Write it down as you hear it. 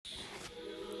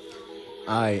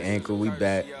Alright, Ankle, we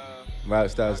back.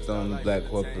 Rockstar Stony, Black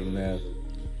Corporate Math.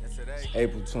 It's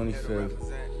April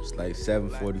 25th. It's like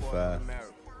 7:45.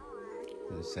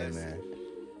 Just say, man,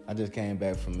 I just came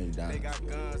back from McDonald's.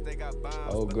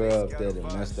 Old girl up there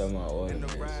that messed up my order, man.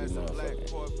 She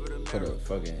motherfucking put a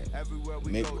fucking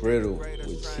McGriddle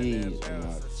with cheese on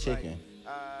my chicken.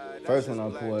 First when I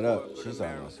pulled up, she's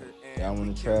like, yeah, I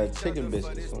want to try chicken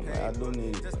biscuits. So I'm like, I do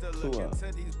need 2 of them.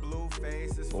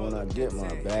 But when I get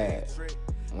my bag,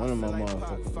 one of my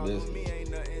motherfucking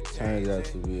biscuits turns out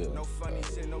to be a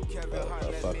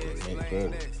fucking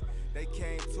McGriddle.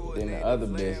 Then the other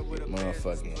biscuit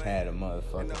motherfucking had a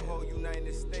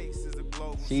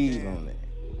motherfucking cheese on it.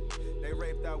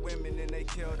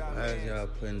 Why is y'all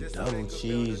putting double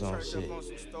cheese on shit?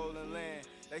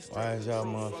 Why is y'all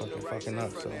motherfucking fucking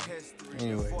up so?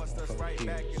 Anyway,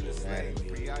 motherfucking people so mad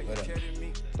at me. What up?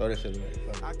 Throw this shit away.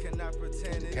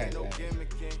 Cats out there.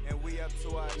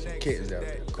 Some kittens out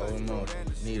there. Call them off.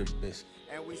 Need a biscuit.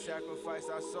 And we sacrifice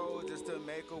our soul just to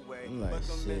make a way. I'm like,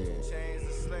 shit.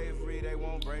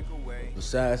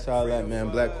 Besides all that,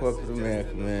 man, Black Corporate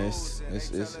America, man,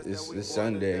 it's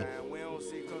Sunday.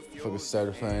 Fucking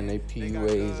certifying they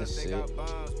PUAs and shit.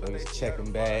 Fucking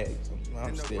checking bags.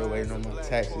 I'm still waiting on my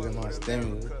taxes and my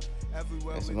stimulus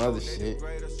and some other shit.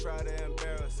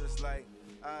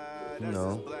 You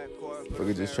know,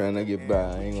 fucking just trying to get by.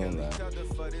 I ain't gonna lie.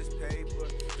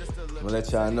 I'm gonna let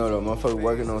y'all know though, motherfucker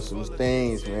working on some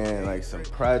things, man, like some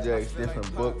projects,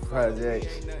 different book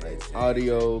projects, like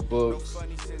audio books,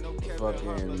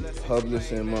 fucking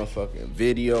publishing motherfucking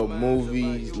video,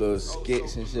 movies, little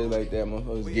skits and shit like that.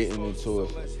 Motherfuckers getting into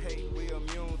it.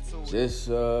 Just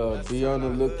be on the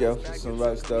lookout for some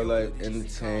Rockstar like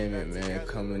entertainment, man,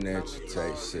 coming at you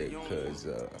type shit, cause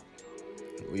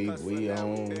we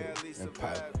on and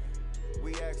pop,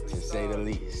 to say the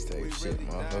least, type shit.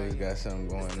 Motherfuckers got something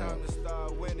going on.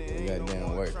 We got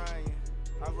damn work.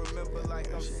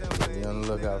 Be on the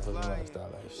lookout for some Rockstar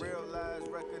like shit. Real lies,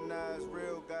 recognize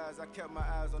real guys. I kept my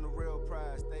eyes on the real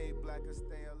prize. Stay black and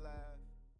stay alive.